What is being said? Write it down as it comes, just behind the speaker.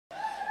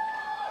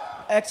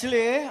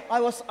Actually, I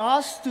was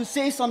asked to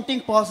say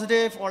something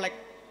positive or like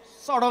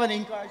sort of an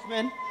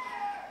encouragement.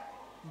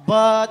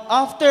 But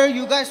after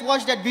you guys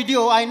watch that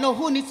video, I know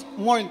who needs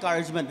more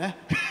encouragement. Huh?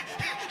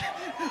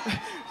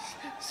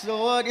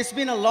 So it's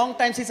been a long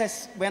time since I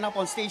went up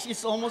on stage.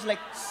 It's almost like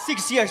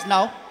 6 years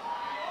now.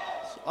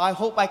 So I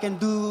hope I can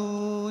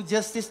do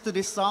justice to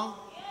this song.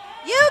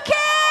 You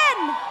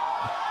can!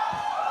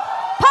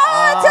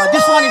 Power to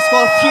This one is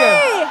called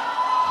Fear.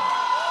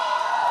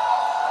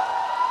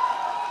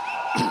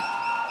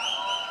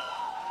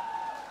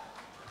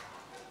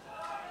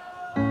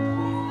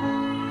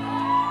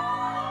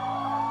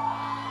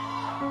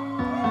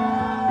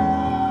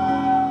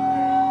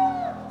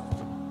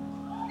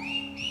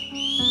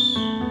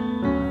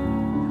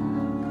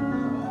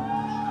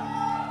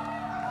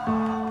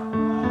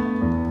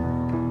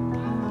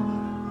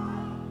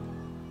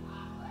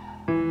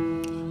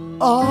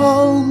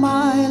 All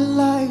my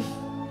life,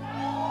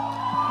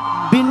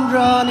 been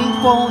running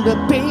from the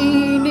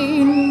pain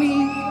in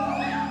me.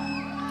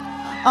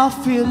 A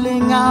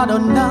feeling I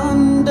don't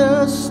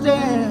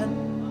understand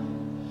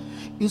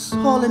is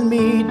holding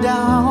me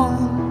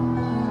down.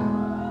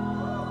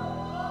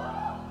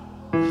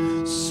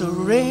 So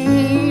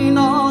rain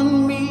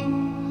on me,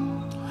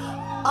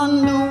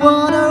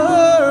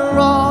 underwater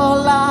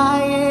all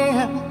I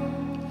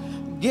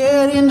am,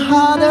 getting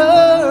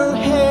harder,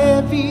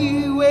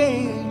 heavy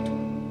weight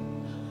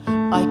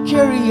I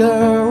carry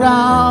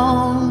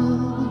around.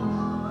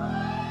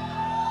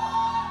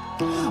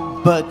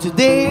 But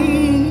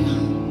today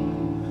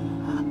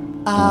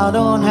I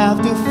don't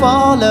have to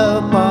fall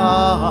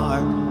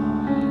apart.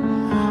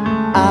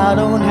 I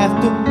don't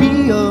have to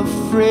be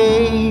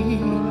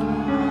afraid.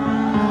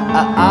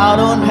 I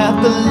don't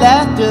have to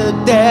let the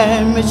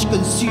damage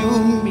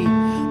consume me.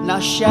 Now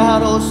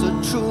shadows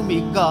are through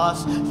me,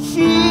 'cause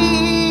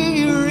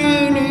fear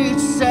in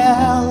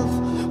itself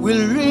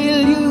will reel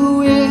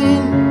you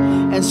in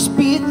and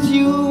spit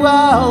you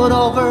out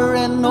over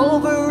and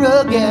over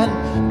again.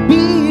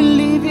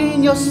 Believe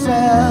in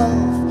yourself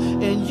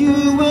and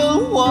you will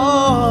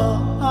walk.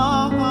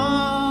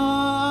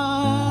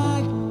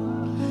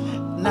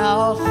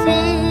 Now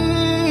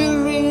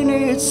fear in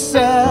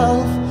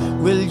itself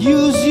will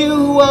use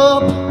you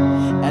up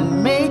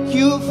and make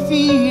you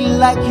feel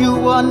like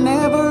you are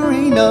never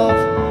enough.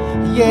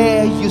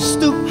 Yeah, used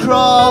to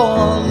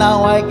crawl,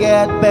 now I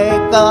get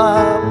back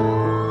up.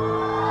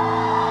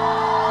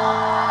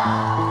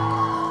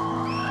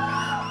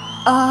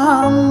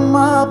 I'm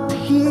up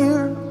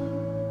here,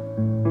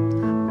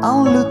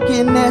 I'm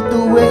looking at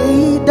the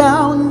way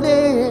down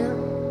there.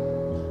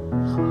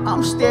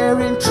 I'm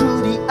staring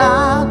through the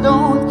I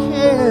don't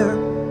care.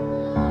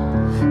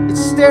 It's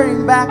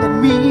staring back at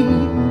me.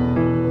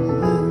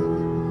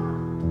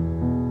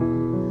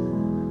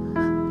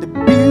 The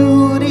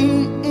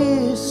beauty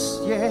is,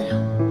 yeah,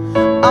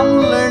 I'm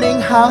learning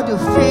how to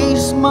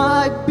face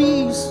my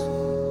peace,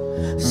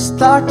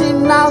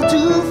 starting now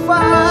to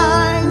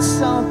find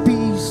some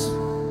peace.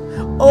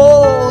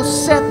 Oh,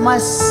 set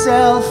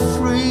myself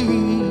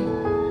free.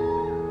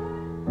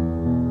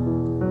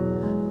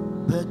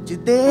 But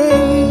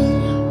today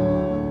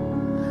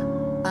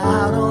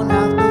I don't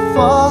have to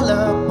fall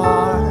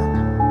apart.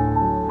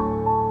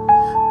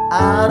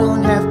 I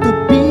don't have to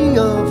be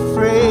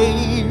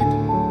afraid,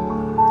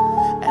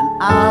 and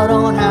I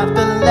don't have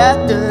to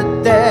let the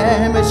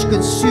damage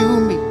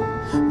consume me.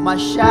 My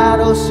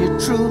shadows see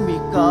through me,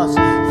 'cause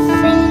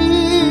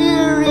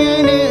fear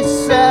in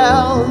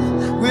itself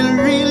will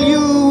reel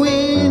you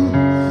in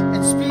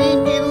and spin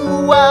you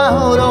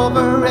out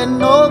over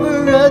and over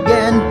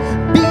again.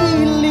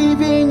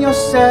 Believe in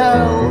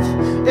yourself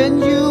and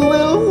you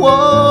will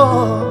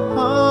walk.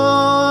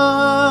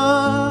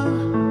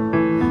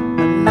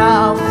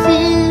 Now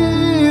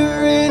fear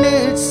in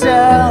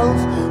itself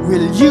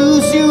will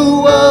use you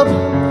up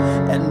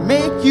and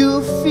make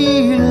you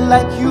feel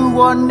like you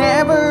are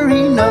never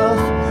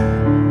enough.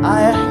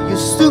 I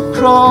used to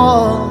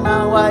crawl,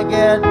 now I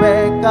get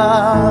back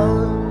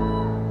up.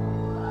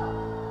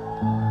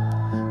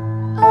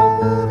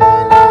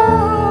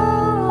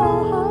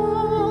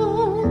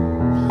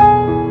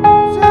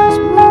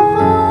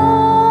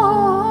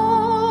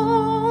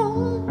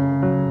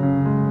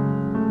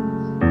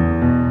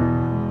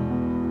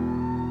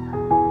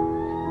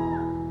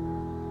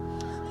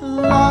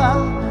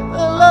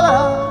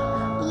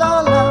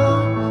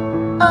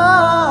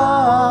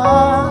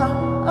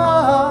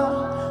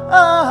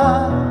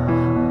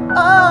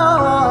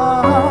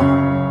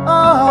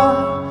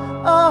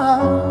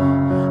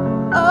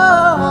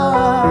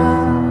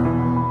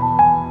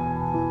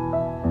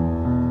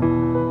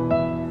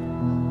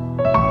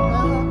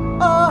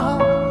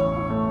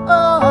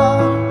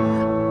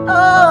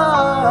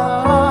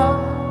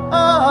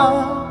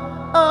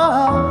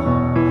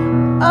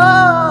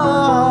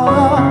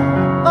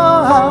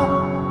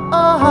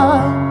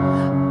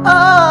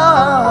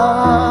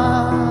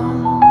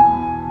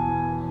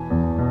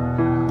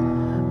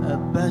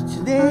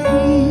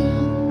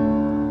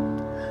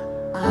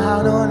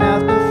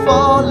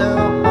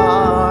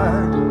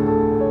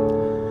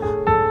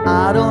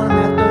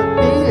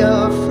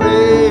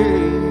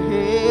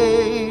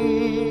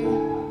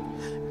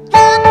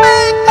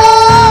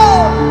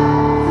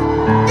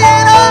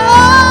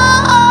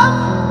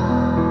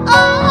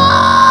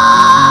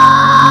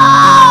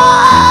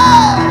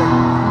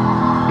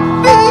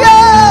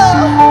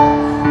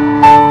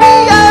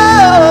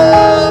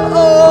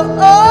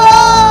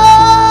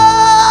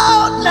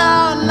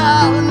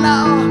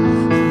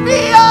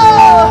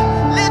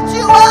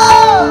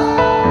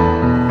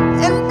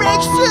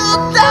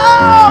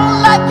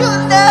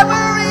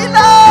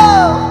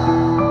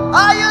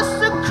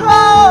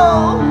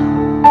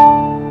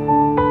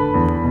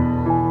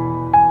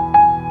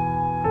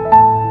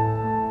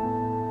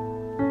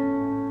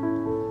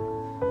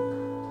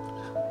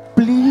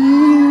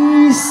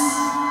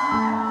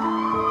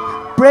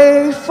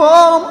 pray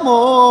for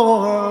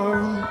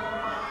more.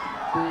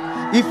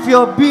 If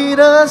you're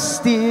bitter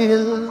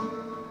still,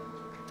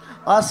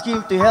 ask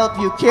Him to help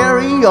you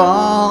carry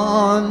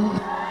on.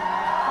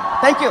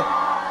 Thank you.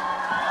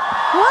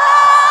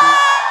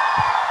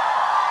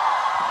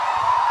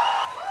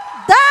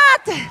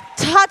 That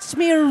touched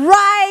me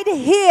right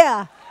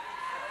here.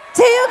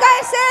 Do you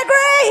guys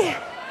agree?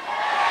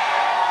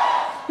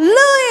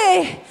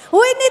 Louis,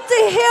 we need to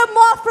hear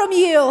more from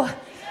you.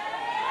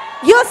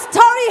 Your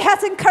story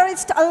has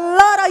encouraged a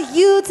lot of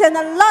youth and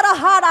a lot of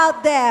heart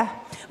out there.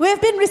 We've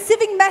been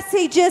receiving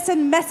messages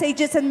and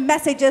messages and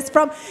messages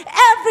from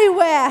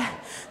everywhere.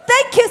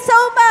 Thank you so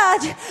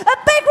much. A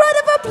big round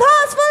of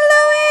applause for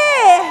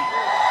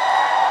Louis.